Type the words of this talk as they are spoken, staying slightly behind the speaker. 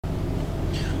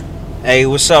Hey,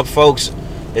 what's up, folks?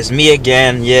 It's me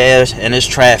again, yeah, and it's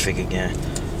traffic again.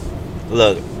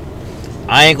 Look,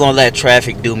 I ain't gonna let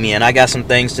traffic do me, and I got some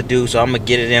things to do, so I'm gonna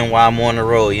get it in while I'm on the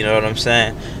road. You know what I'm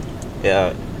saying?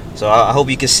 Yeah. So I hope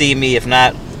you can see me. If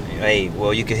not, hey,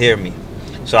 well, you can hear me.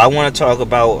 So I want to talk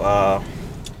about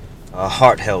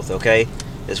heart health. Okay,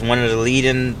 it's one of the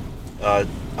leading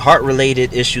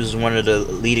heart-related issues. One of the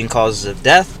leading causes of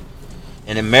death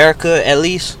in America, at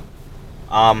least.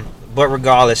 But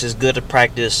regardless, it's good to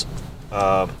practice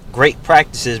great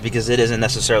practices because it isn't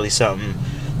necessarily something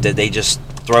that they just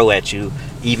throw at you,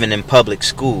 even in public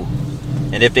school.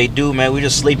 And if they do, man, we're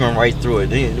just sleeping right through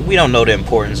it. We don't know the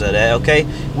importance of that, okay?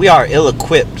 We are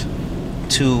ill-equipped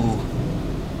to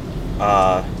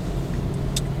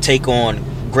take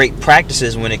on great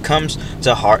practices when it comes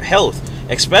to heart health,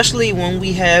 especially when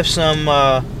we have some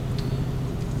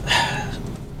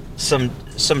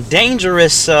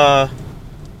dangerous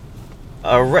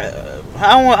I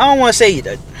don't want to say,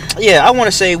 yeah, I want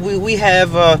to say we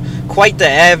have quite the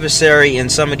adversary in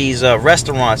some of these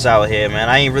restaurants out here, man.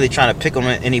 I ain't really trying to pick on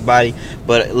anybody,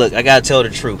 but look, I gotta tell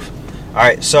the truth. All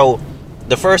right, so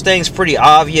the first thing's pretty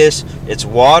obvious. It's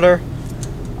water.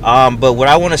 But what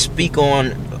I want to speak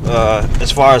on,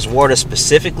 as far as water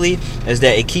specifically, is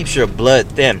that it keeps your blood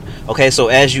thin. Okay, so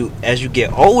as you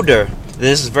get older,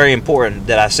 this is very important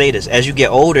that I say this. As you get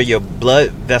older, your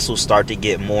blood vessels start to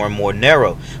get more and more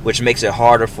narrow, which makes it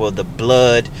harder for the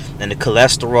blood and the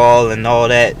cholesterol and all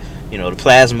that, the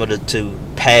plasma to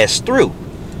pass through.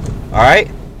 All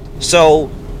right? So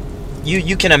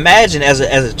you can imagine as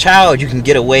a child, you can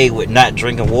get away with not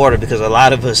drinking water because a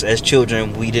lot of us as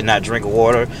children, we did not drink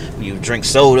water. We would drink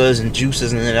sodas and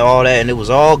juices and all that, and it was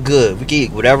all good. We could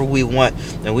eat whatever we want,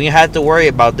 and we didn't have to worry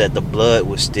about that. The blood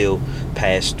would still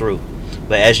pass through.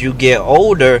 But as you get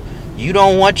older, you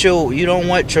don't want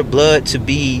your blood to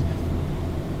be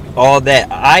all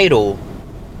that idle.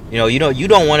 You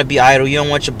don't want to be idle. You don't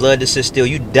want your blood to sit still.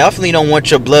 You definitely don't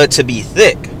want your blood to be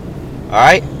thick. All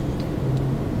right.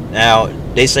 Now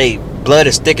they say blood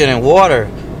is thicker than water,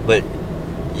 but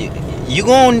you're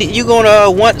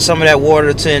gonna want some of that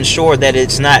water to ensure that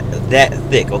it's not that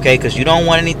thick. Okay, because you don't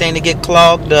want anything to get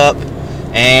clogged up,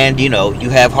 and you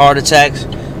have heart attacks.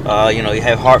 You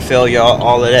have heart failure,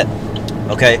 all of that.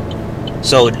 Okay,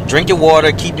 so drink your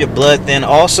water, keep your blood thin.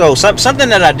 Also, something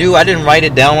that I do, I didn't write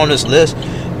it down on this list,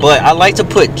 but I like to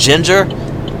put ginger,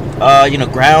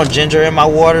 ground ginger in my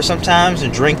water sometimes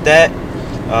and drink that,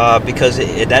 because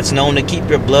that's known to keep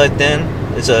your blood thin.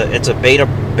 It's a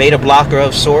beta blocker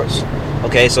of sorts.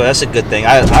 Okay, so that's a good thing.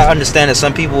 I understand that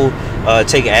some people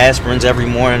take aspirins every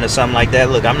morning or something like that.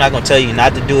 Look, I'm not gonna tell you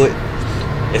not to do it.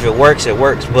 If it works, it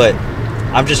works, but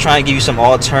I'm just trying to give you some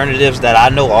alternatives that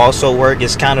I know also work.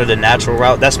 It's kind of the natural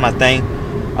route. That's my thing.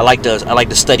 I like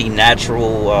to study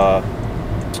natural,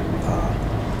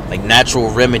 natural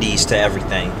remedies to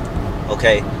everything.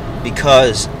 Okay,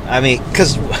 because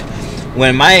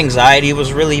when my anxiety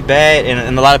was really bad,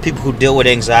 and a lot of people who deal with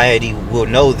anxiety will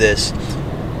know this.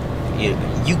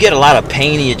 You get a lot of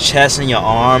pain in your chest and your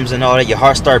arms and all that. Your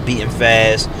heart start beating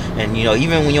fast, and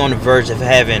even when you're on the verge of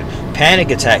having panic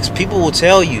attacks, people will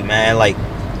tell you, man, like,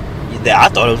 that I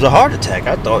thought it was a heart attack.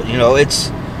 I thought,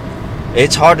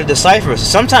 it's hard to decipher.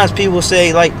 Sometimes people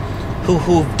say, like,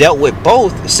 who've dealt with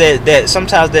both, said that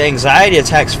sometimes the anxiety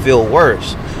attacks feel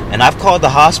worse. And I've called the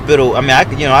hospital. I mean,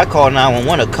 I called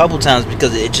 911 a couple times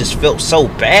because it just felt so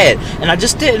bad, and I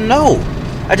just didn't know.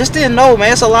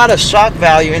 Man. It's a lot of shock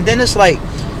value, and then it's like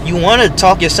you want to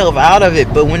talk yourself out of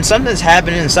it, but when something's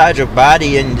happening inside your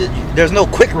body and there's no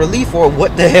quick relief for it,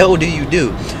 what the hell do you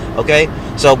do? Okay,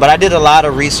 so but I did a lot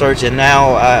of research, and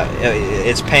now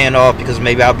it's paying off because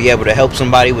maybe I'll be able to help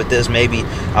somebody with this. Maybe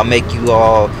I'll make you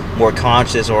all more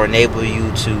conscious or enable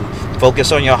you to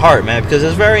focus on your heart, man, because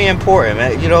it's very important,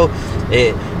 man.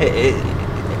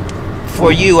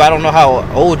 For you, I don't know how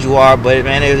old you are, but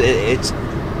man, it's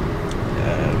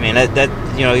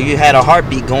you had a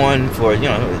heartbeat going for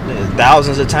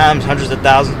thousands of times, hundreds of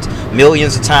thousands,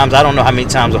 millions of times. I don't know how many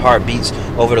times a heart beats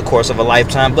over the course of a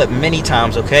lifetime, but many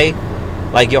times. Okay,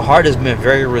 like your heart has been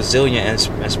very resilient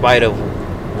in spite of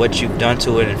what you've done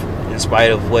to it, in spite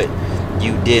of what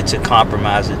you did to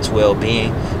compromise its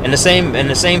well-being. And the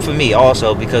same for me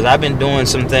also, because I've been doing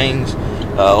some things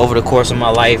over the course of my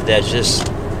life that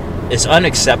it's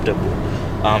unacceptable.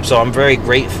 So I'm very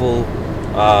grateful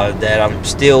that I'm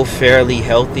still fairly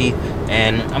healthy,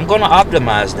 and I'm going to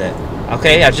optimize that.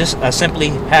 Okay, I simply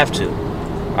have to.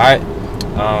 All right.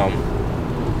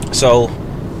 So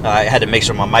I had to make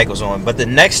sure my mic was on. But the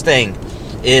next thing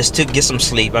is to get some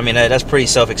sleep. I mean, that's pretty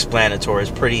self-explanatory.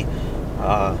 It's pretty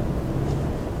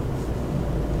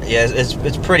Yeah,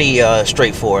 it's pretty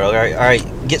straightforward. All right.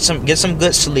 Get some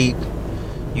good sleep.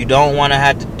 You don't want to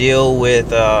have to deal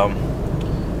with all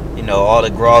the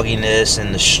grogginess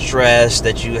and the stress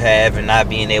that you have, and not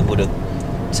being able to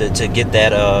get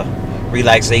that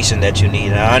relaxation that you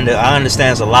need. And I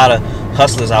understand there's a lot of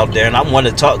hustlers out there, and I want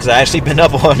to talk because I actually been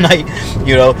up all night,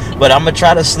 But I'm gonna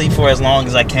try to sleep for as long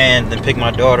as I can, then pick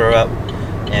my daughter up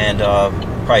and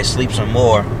probably sleep some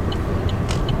more.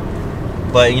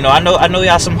 But I know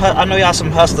y'all some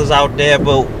hustlers out there,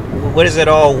 but what is it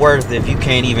all worth if you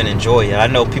can't even enjoy it? I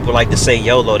know people like to say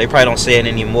YOLO. They probably don't say it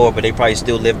anymore, but they probably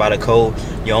still live by the code.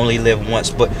 You only live once.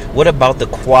 But what about the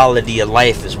quality of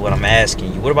life is what I'm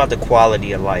asking you. What about the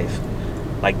quality of life?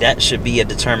 Like, that should be a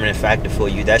determining factor for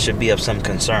you. That should be of some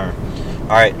concern.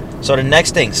 Alright, so the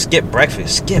next thing, skip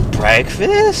breakfast. Skip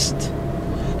breakfast?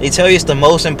 They tell you it's the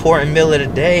most important meal of the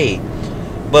day.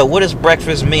 But what does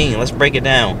breakfast mean? Let's break it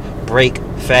down. Break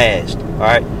fast.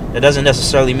 Alright? That doesn't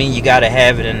necessarily mean you gotta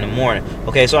have it in the morning.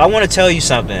 Okay, so I want to tell you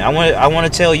something. I want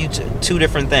to tell you two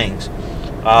different things.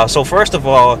 So first of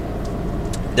all,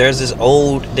 there's this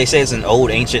they say it's an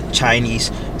old ancient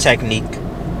Chinese technique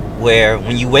where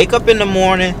when you wake up in the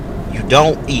morning, you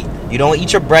don't eat. You don't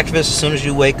eat your breakfast as soon as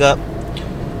you wake up.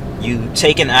 You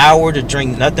take an hour to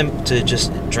drink nothing, to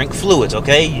just drink fluids,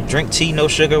 okay? You drink tea, no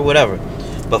sugar, whatever.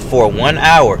 But for 1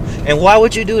 hour. And why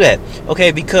would you do that?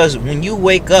 Okay, because when you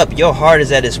wake up, your heart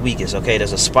is at its weakest, okay?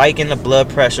 There's a spike in the blood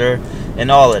pressure and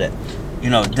all of that.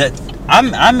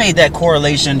 I made that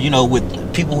correlation,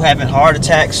 with people having heart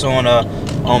attacks on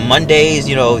Mondays.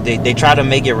 They try to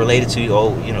make it related to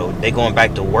they going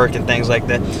back to work and things like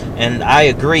that. And I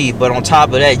agree, but on top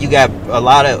of that, you got a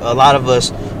lot of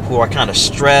us who are kind of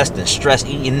stressed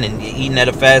eating and eating at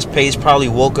a fast pace, probably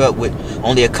woke up with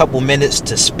only a couple minutes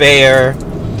to spare.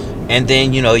 And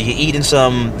then, you're eating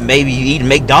maybe you eat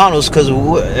McDonald's because,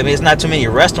 it's not too many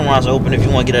restaurants open if you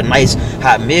want to get a nice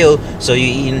hot meal. So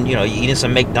you're eating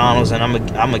some McDonald's, and I'm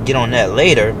going to get on that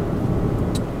later.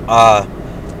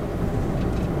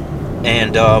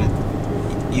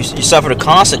 You suffer the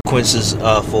consequences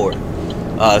for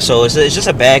it. So it's just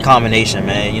a bad combination,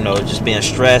 man. Just being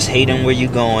stressed, hating where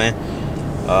you're going,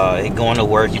 going to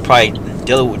work. You probably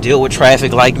deal with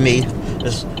traffic like me.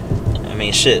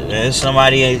 Shit, man.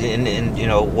 Somebody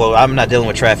I'm not dealing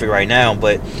with traffic right now,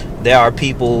 but there are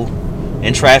people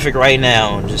in traffic right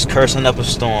now just cursing up a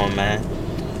storm, man.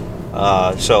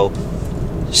 So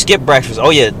skip breakfast. Oh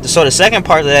yeah. So the second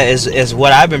part of that is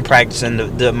what I've been practicing.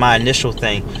 My initial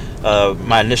thing,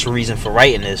 my initial reason for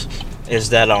writing this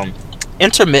is that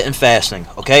intermittent fasting.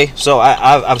 Okay. So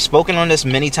I've spoken on this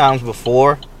many times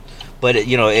before, but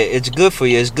it's good for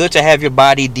you. It's good to have your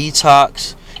body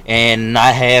detox and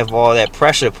not have all that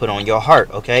pressure put on your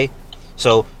heart, okay?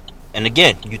 So, and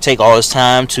again, you take all this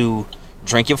time to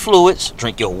drink your fluids,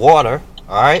 drink your water,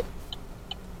 all right?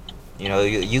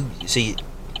 You see,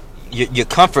 your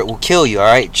comfort will kill you, all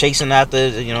right? Chasing after,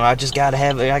 I just gotta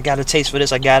have it, I got a taste for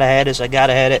this, I gotta have this, I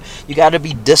gotta have it. You gotta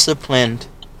be disciplined,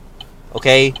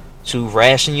 okay, to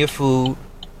ration your food.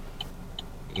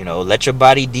 Let your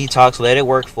body detox, let it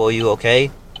work for you,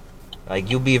 okay? Like,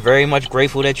 you'll be very much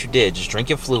grateful that you did. Just drink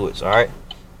your fluids, all right?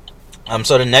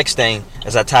 So the next thing,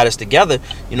 as I tie this together,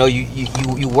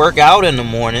 you work out in the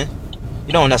morning.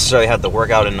 You don't necessarily have to work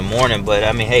out in the morning, but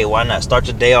hey, why not start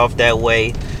your day off that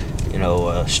way?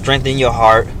 Strengthen your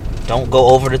heart. Don't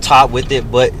go over the top with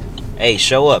it, but hey,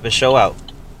 show up and show out.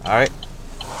 All right.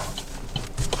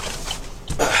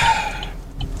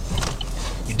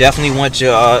 You definitely want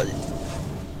your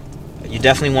you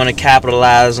definitely want to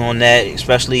capitalize on that,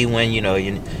 especially when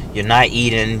you're not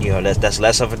eating. That's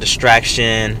less of a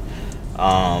distraction.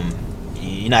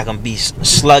 You're not gonna be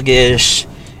sluggish,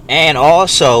 and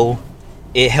also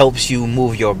it helps you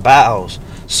move your bowels.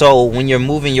 So when you're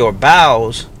moving your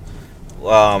bowels,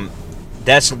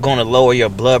 that's going to lower your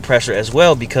blood pressure as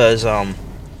well, because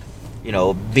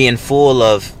being full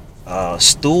of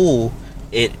stool,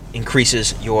 it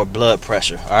increases your blood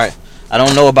pressure. All right. I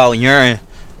don't know about urine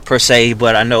per se,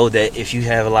 but I know that if you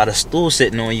have a lot of stool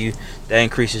sitting on you, that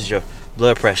increases your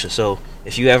blood pressure. So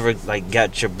if you ever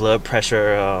got your blood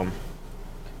pressure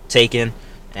taken,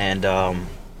 and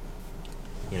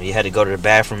you had to go to the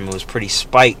bathroom, it was pretty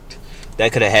spiked,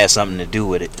 that could have had something to do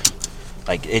with it.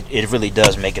 It really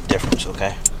does make a difference,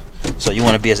 okay? So you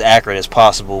want to be as accurate as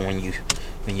possible when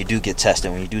you do get tested,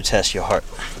 when you do test your heart.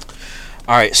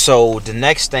 Alright, so the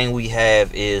next thing we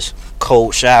have is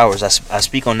cold showers. I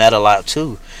speak on that a lot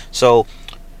too. So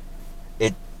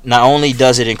it not only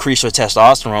does it increase your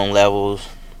testosterone levels,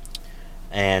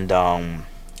 and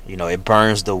it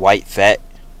burns the white fat,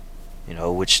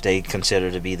 which they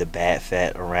consider to be the bad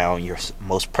fat around your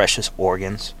most precious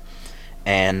organs.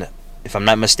 and if I'm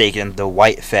not mistaken, the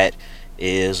white fat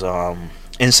is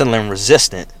insulin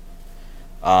resistant.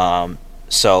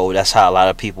 So that's how a lot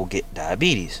of people get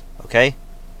diabetes. Okay,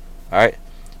 all right.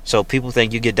 So people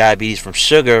think you get diabetes from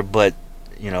sugar, but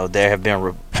there have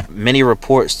been many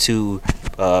reports to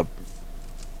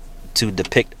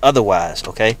depict otherwise.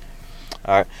 Okay,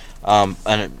 all right.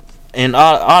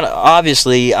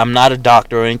 Obviously, I'm not a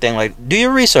doctor or anything like. Do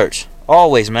your research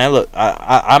always, man. Look,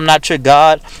 I'm not your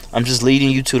God. I'm just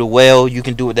leading you to the well. You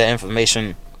can do with that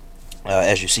information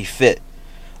as you see fit.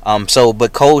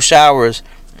 But cold showers,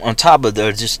 on top of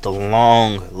just the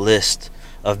long list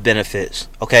of benefits.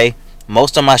 Okay,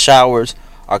 most of my showers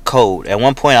are cold. At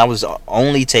one point, I was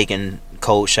only taking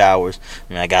cold showers.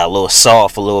 I got a little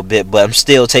soft a little bit, but I'm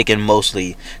still taking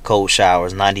mostly cold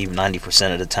showers,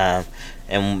 90% of the time.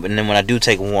 And then when I do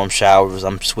take warm showers,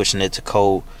 I'm switching it to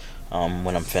cold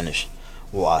when I'm finished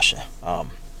washing.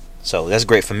 So that's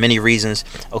great for many reasons.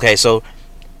 Okay, so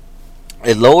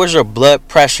it lowers your blood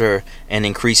pressure and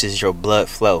increases your blood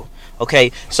flow.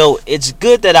 Okay, so it's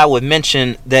good that I would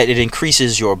mention that it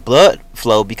increases your blood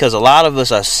flow, because a lot of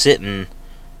us are sitting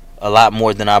a lot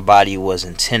more than our body was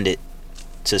intended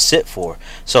to sit for.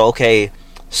 So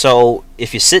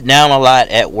if you sit down a lot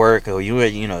at work, or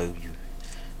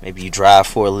maybe you drive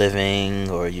for a living,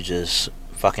 or you just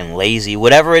fucking lazy,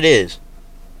 whatever it is,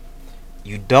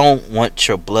 you don't want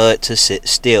your blood to sit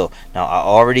still. Now, I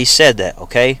already said that,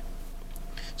 okay?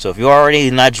 So if you're already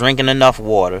not drinking enough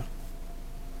water,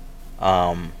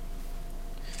 and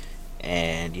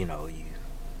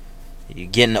you're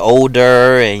getting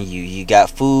older, and you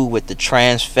got food with the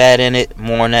trans fat in it,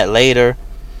 more on that later,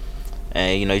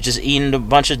 and you're just eating a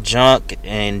bunch of junk,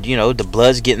 and the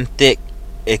blood's getting thick,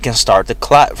 it can start to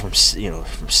clot from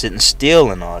sitting still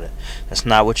and all that. That's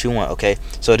not what you want. Okay,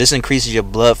 so this increases your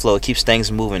blood flow, it keeps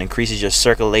things moving, increases your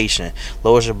circulation,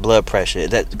 lowers your blood pressure.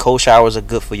 That cold showers are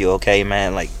good for you. Okay,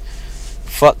 man, like,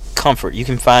 fuck comfort. You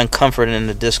can find comfort in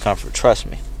the discomfort. Trust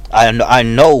me. I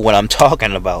know what I'm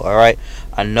talking about. All right.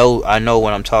 I know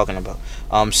what I'm talking about.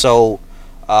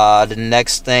 The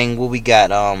next thing, what we got?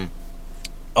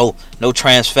 No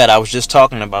trans fat. I was just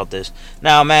talking about this.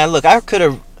 Now, man, look, I could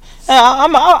have.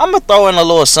 I'm gonna throw in a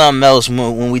little something else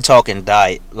when we talking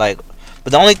diet. Like,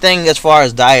 but the only thing as far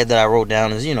as diet that I wrote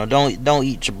down is don't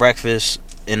eat your breakfast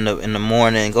in the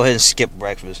morning. Go ahead and skip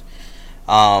breakfast.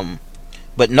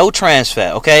 But no trans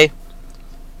fat, okay?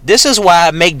 This is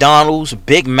why McDonald's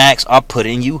Big Macs are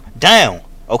putting you down,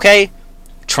 okay?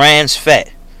 Trans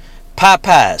fat.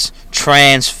 Popeyes,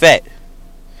 trans fat.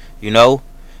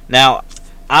 Now,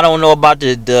 I don't know about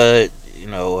the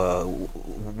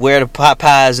where the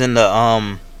Popeyes and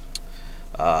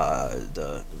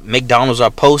the McDonald's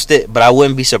are posted, but I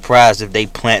wouldn't be surprised if they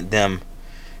plant them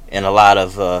in a lot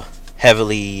of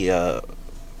heavily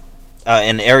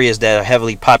in areas that are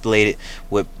heavily populated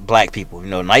with black people.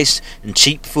 Nice and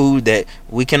cheap food that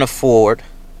we can afford,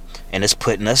 and it's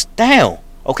putting us down.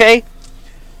 Okay,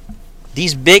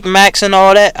 these Big Macs and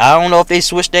all that, I don't know if they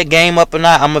switched that game up or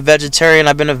not. I'm a vegetarian.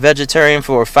 I've been a vegetarian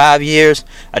for 5 years.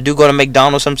 I do go to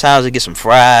McDonald's sometimes to get some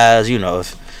fries.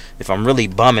 If I'm really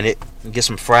bumming it, get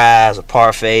some fries, a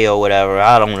parfait or whatever.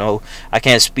 I don't know. I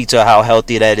can't speak to how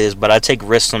healthy that is, but I take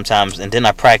risks sometimes, and then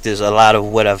I practice a lot of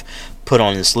what I've put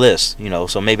on this list,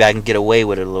 so maybe I can get away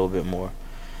with it a little bit more.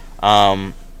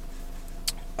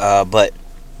 But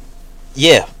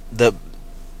yeah,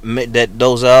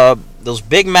 those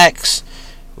Big Macs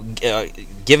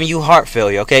giving you heart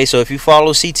failure. Okay, so if you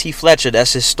follow C.T. Fletcher,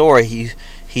 that's his story.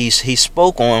 He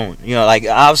spoke on, like,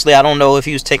 obviously I don't know if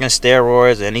he was taking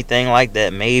steroids or anything like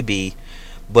that, maybe,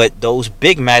 but those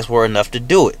Big Macs were enough to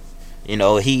do it.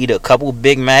 He eat a couple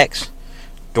Big Macs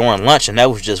during lunch, and that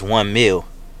was just one meal.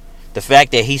 The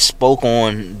fact that he spoke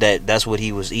on that's what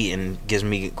he was eating gives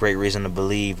me great reason to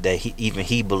believe that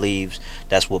he believes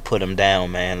that's what put him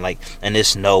down, man. Like, and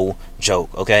it's no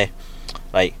joke, okay?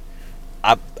 Like,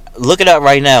 I look it up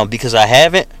right now, because I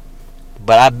haven't,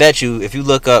 but I bet you if you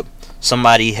look up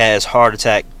somebody has heart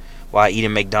attack while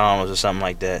eating McDonald's or something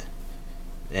like that,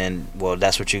 and well,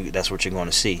 that's what you're going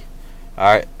to see.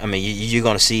 All right, I mean, you're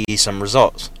going to see some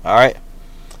results. All right,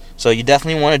 so you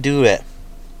definitely want to do that.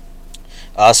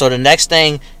 So the next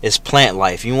thing is plant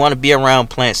life. You want to be around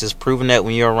plants. It's proven that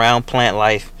when you're around plant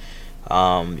life,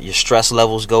 your stress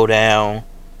levels go down,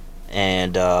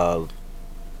 and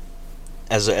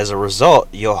as a result,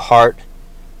 your heart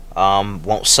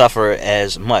won't suffer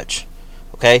as much.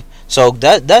 Okay, so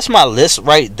that's my list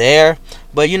right there.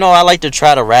 But I like to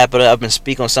try to wrap it up and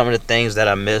speak on some of the things that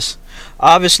I miss.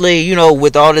 Obviously,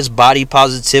 with all this body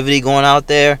positivity going out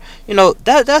there,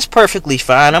 that's perfectly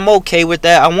fine. I'm okay with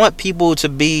that. I want people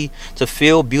to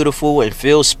feel beautiful and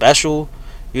feel special.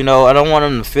 I don't want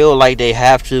them to feel like they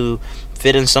have to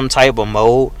fit in some type of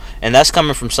mold, and that's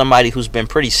coming from somebody who's been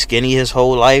pretty skinny his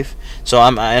whole life. So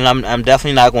I'm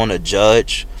definitely not going to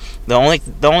judge. The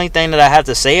only thing that I have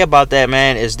to say about that,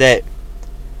 man, is that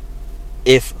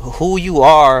if who you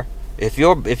are, if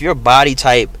your body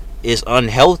type is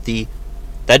unhealthy,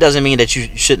 that doesn't mean that you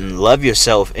shouldn't love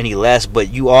yourself any less, but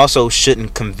you also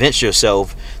shouldn't convince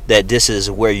yourself that this is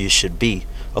where you should be.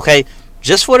 Okay?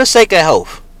 Just for the sake of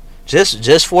health.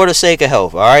 Just for the sake of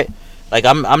health, all right? Like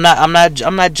I'm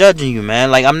not judging you,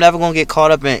 man. Like I'm never going to get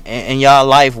caught up in y'all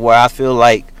life where I feel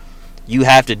like you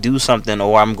have to do something,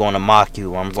 or I'm going to mock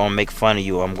you, or I'm going to make fun of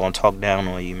you, or I'm going to talk down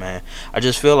on you, man. I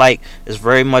just feel like it's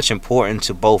very much important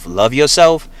to both love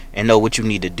yourself and know what you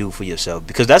need to do for yourself,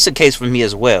 because that's the case for me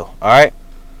as well, all right?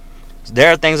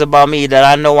 There are things about me that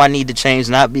I know I need to change,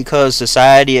 not because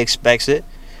society expects it,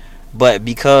 but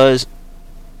because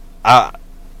I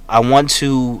want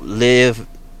to live,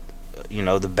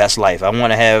 the best life. I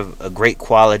want to have a great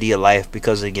quality of life,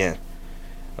 because again,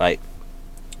 like,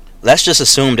 let's just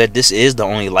assume that this is the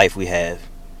only life we have.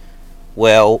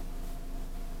 Well,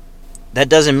 that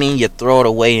doesn't mean you throw it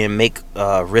away and make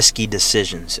risky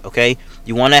decisions, okay?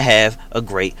 You want to have a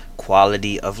great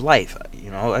quality of life.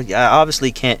 I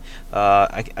obviously can't,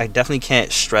 I definitely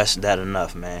can't stress that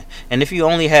enough, man. And if you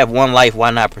only have one life, why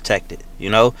not protect it?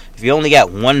 If you only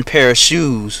got one pair of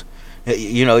shoes,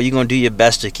 you're going to do your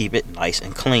best to keep it nice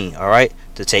and clean, all right?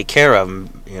 To take care of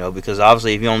them, because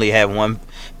obviously if you only have one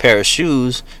pair of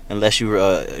shoes, unless you're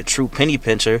a true penny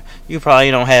pincher, you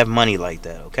probably don't have money like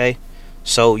that, okay?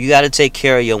 So you got to take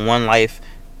care of your one life.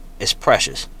 It's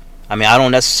precious. I mean, I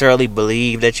don't necessarily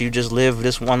believe that you just live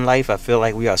this one life. I feel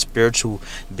like we are spiritual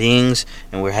beings,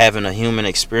 and we're having a human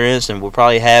experience, and we'll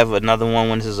probably have another one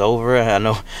when this is over. I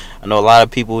know a lot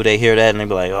of people, they hear that and they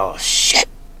be like, oh shit,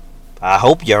 I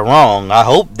hope you're wrong. I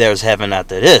hope there's heaven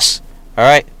after this. All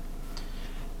right.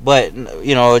 But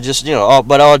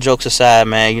but all jokes aside,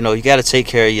 man, you got to take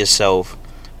care of yourself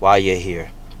while you're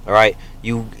here. All right.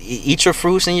 You eat your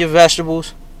fruits and your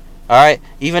vegetables. All right.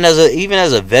 Even as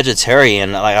a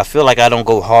vegetarian, like, I feel like I don't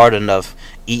go hard enough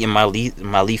eating my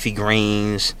leafy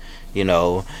greens, and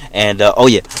oh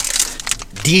yeah,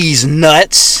 these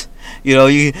nuts.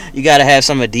 You gotta have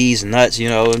some of these nuts,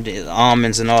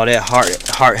 almonds and all that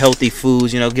heart healthy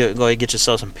foods. Go ahead, get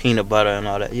yourself some peanut butter and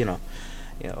all that.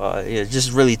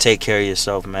 Just really take care of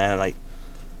yourself, man. Like,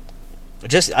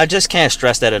 I just can't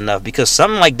stress that enough, because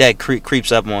something like that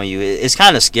creeps up on you. It's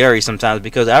kind of scary sometimes,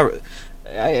 because I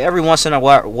every once in a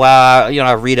while,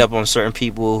 I read up on certain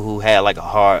people who had like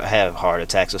have heart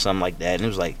attacks or something like that, and it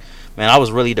was like, man, I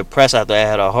was really depressed after I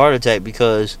had a heart attack,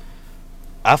 because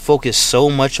I focused so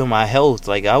much on my health.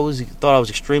 Like, thought I was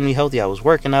extremely healthy. I was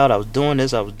working out. I was doing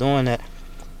this. I was doing that.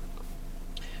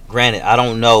 Granted, I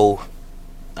don't know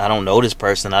this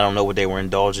person. I don't know what they were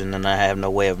indulging in. I have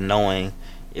no way of knowing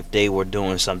if they were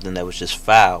doing something that was just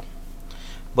foul.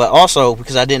 But also,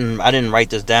 because I didn't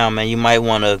write this down, man, you might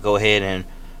want to go ahead and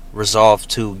resolve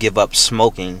to give up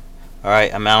smoking.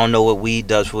 Alright, I mean, I don't know what weed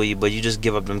does for you, but you just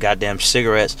give up them goddamn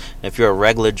cigarettes. And if you're a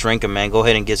regular drinker, man, go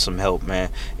ahead and get some help,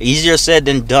 man. Easier said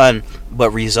than done,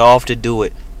 but resolve to do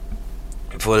it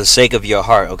for the sake of your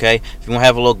heart, okay? If you want to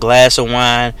have a little glass of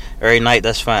wine every night,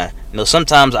 that's fine.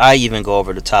 Sometimes I even go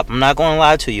over the top. I'm not going to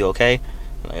lie to you, okay?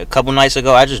 Like, a couple nights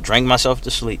ago, I just drank myself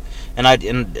to sleep. And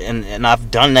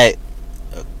I've done that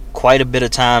quite a bit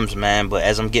of times, man. But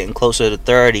as I'm getting closer to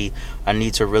 30, I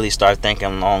need to really start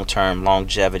thinking long-term,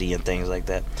 longevity and things like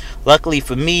that. Luckily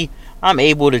for me, I'm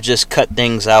able to just cut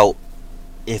things out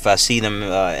if I see them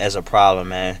as a problem,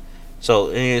 man.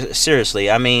 So seriously,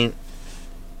 I mean,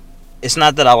 it's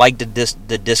not that I like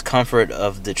the discomfort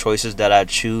of the choices that I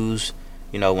choose,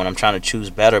 when I'm trying to choose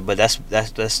better, but that's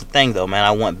the thing, though, man.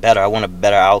 I want better. I want a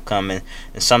better outcome, and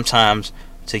sometimes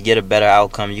to get a better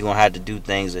outcome, you're gonna have to do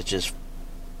things that's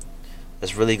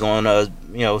really going to,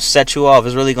 set you off.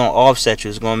 It's really going to offset you.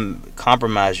 It's going to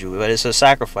compromise you. But it's a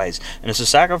sacrifice, and it's a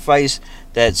sacrifice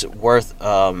that's worth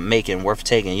making, worth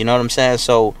taking. You know what I'm saying?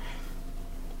 So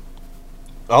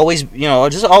always,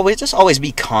 just always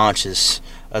be conscious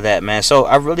of that, man. So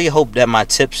I really hope that my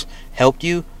tips helped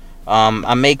you.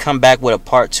 I may come back with a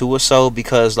part 2 or so,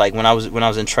 because like when I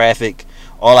was in traffic,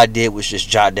 all I did was just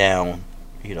jot down,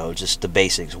 just the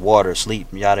basics: water, sleep,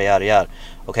 yada yada yada.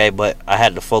 Okay, but I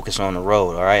had to focus on the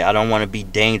road. All right, I don't want to be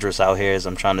dangerous out here, as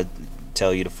I'm trying to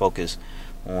tell you to focus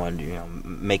on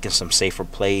making some safer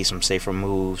plays, some safer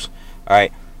moves. All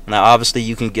right, now obviously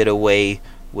you can get away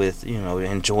with, you know,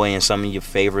 enjoying some of your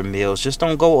favorite meals. Just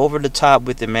don't go over the top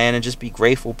with it, man, and just be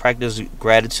grateful. Practice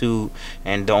gratitude,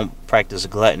 and don't practice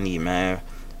gluttony, man.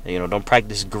 You know, don't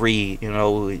practice greed. You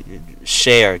know,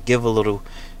 share, give a little,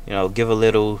 you know, give a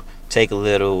little, take a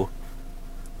little,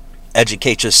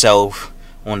 educate yourself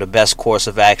on the best course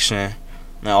of action.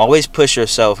 Now, always push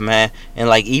yourself, man. And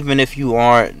like, even if you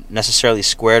aren't necessarily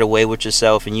squared away with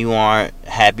yourself and you aren't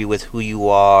happy with who you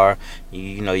are,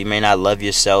 you know, you may not love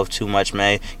yourself too much,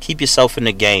 man. Keep yourself in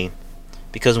the game,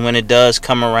 because when it does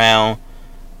come around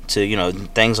to, you know,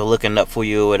 things are looking up for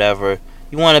you or whatever,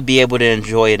 you want to be able to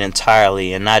enjoy it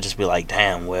entirely and not just be like,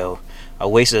 damn, well, I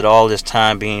wasted all this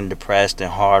time being depressed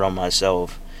and hard on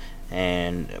myself.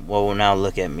 And well, now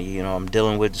look at me. You know, I'm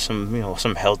dealing with some, you know,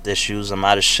 some health issues. I'm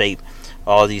out of shape.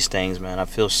 All these things, man. I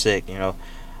feel sick. You know,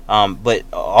 but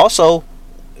also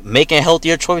making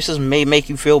healthier choices may make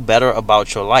you feel better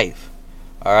about your life.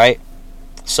 All right.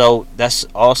 So that's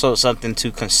also something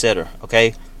to consider.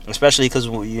 Okay, especially because,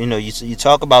 you know, you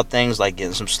talk about things like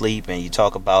getting some sleep, and you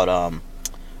talk about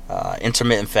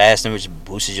intermittent fasting, which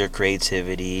boosts your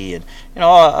creativity, and, you know,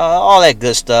 all that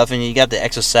good stuff. And you got the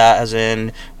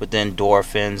exercising with the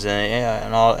endorphins, and, yeah,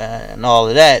 and all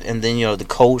of that. And then, you know, the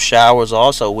cold showers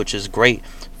also, which is great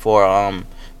for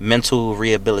mental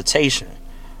rehabilitation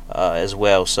as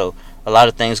well. So a lot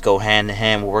of things go hand in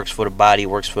hand. What works for the body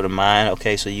works for the mind.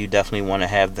 Okay, so you definitely want to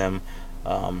have them.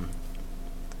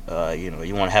 You know,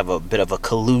 you want to have a bit of a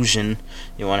collusion.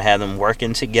 You want to have them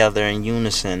working together in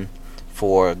unison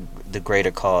for the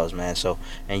greater cause, man. So,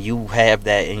 and you have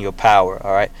that in your power.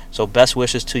 All right. So best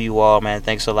wishes to you all, man.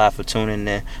 Thanks a lot for tuning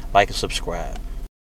in. Like and subscribe.